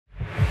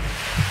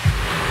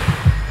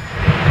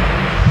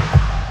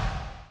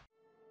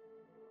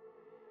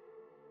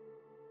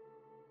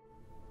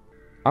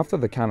After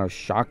the kind of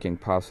shocking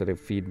positive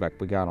feedback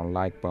we got on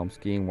Likebomb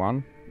Skiing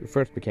 1, we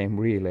first became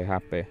really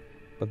happy,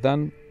 but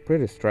then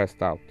pretty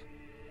stressed out.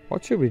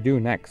 What should we do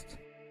next?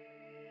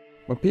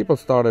 When people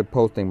started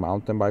posting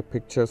mountain bike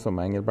pictures of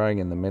Engelberg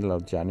in the middle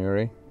of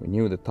January, we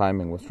knew the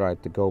timing was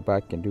right to go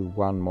back and do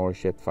one more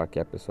shitfuck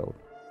episode.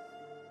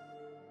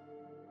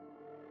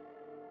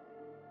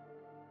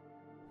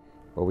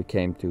 But we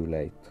came too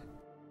late.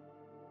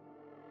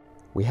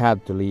 We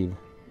had to leave.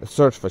 The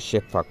search for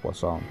shitfuck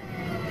was on.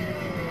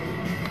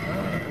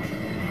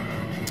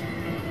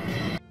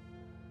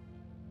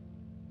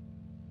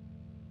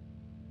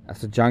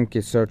 As a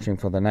junkie searching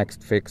for the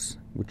next fix,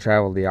 we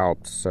traveled the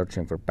Alps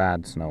searching for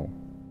bad snow.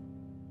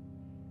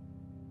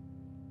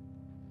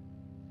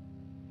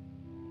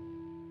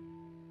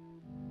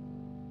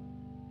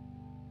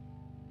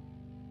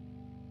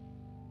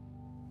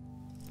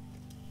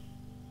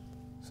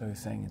 So you're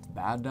saying it's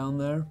bad down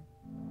there?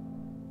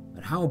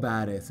 And how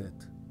bad is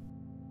it?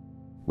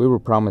 We were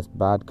promised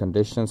bad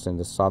conditions in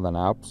the southern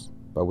Alps,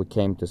 but we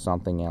came to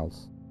something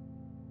else.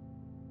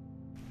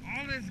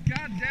 All this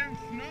goddamn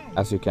snow!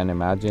 As you can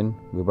imagine,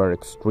 we were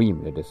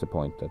extremely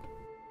disappointed.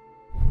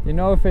 You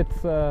know if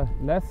it's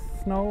less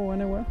snow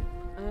anywhere?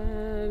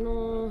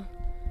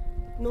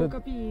 Non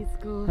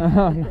capisco.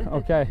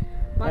 Okay,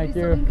 Parli thank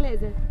solo you.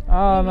 inglese?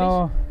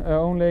 No,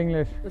 only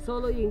English.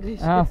 Solo English.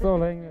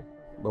 Solo English.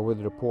 But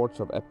with reports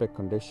of epic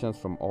conditions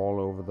from all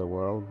over the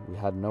world, we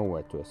had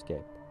nowhere to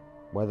escape.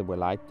 Whether we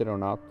liked it or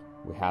not,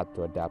 we had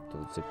to adapt to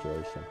the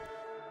situation.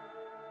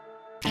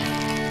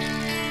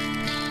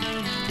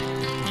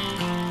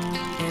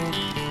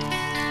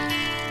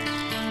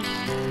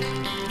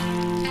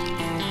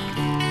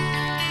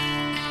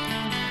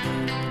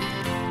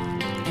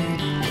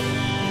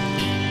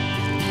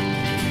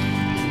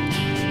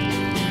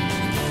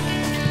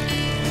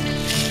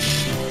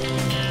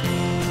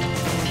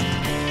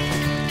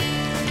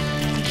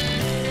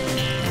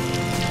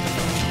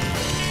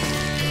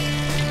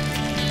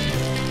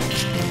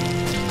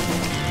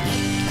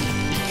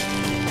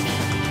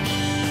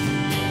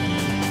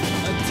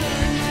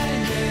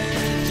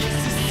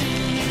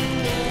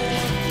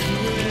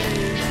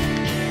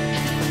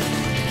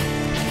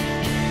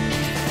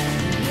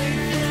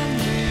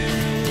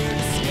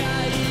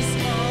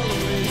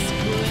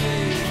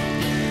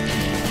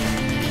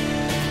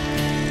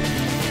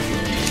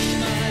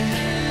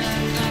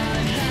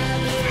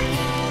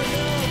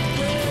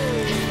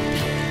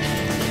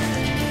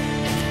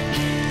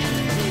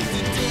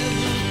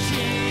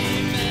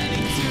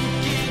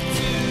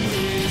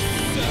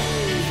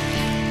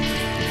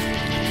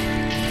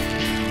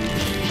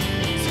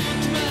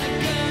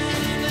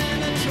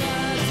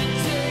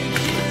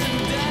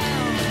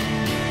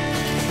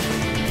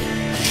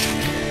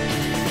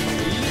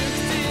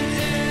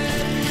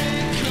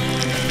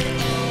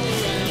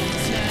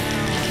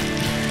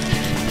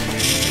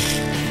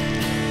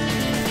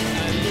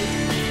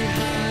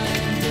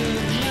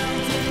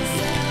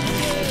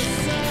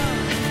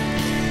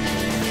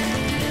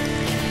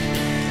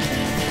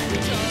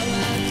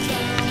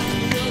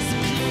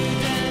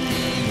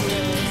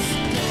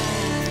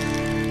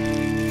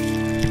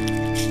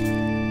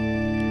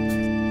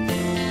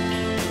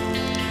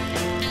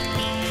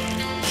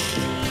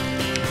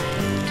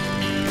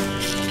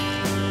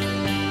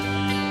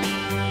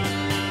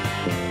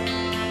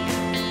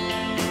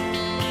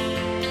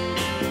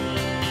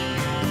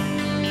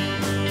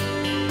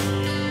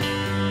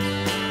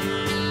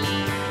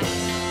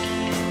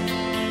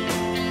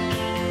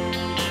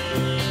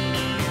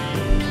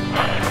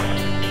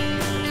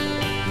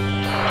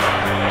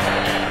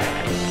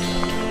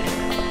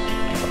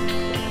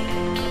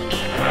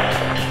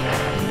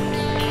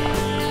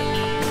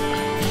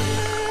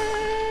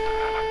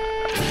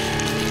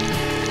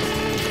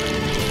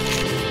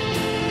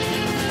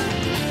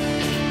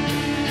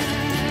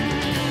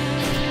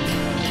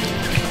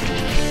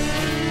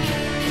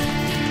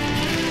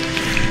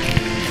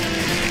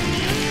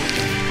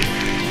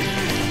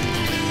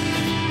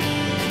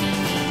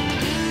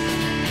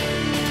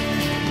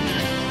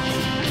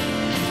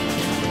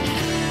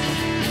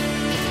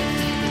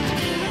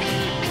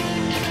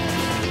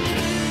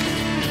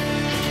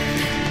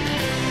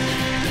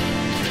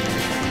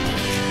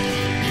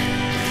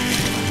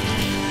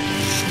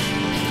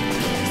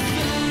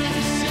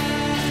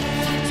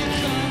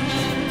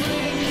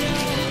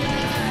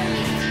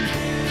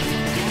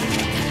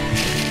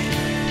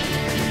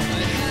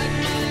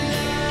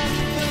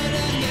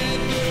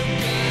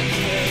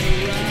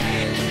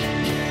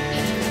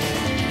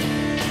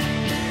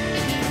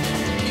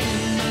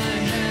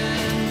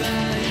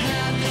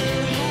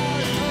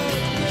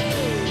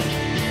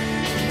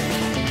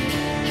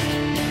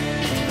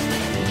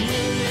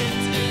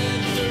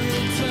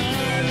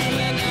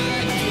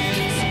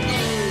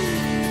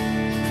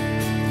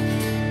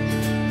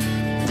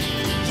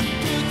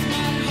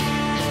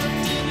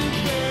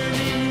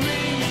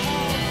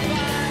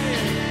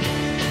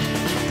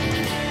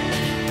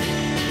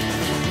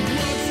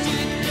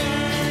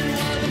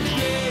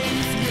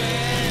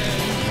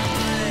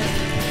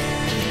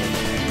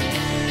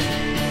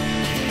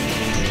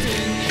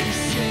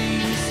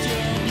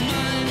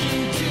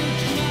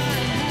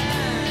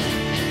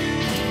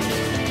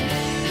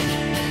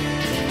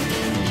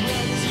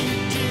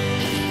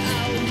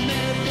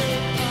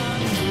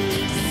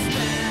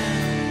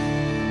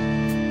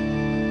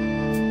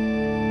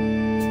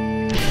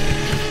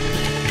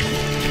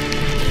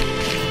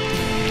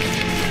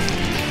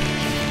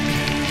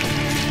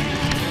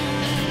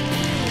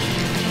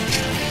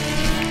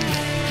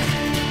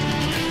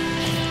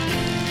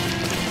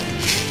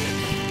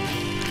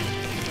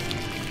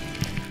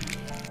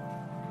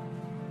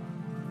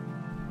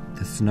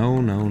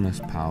 Snow known as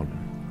powder.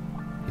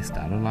 Is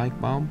that a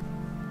light bomb?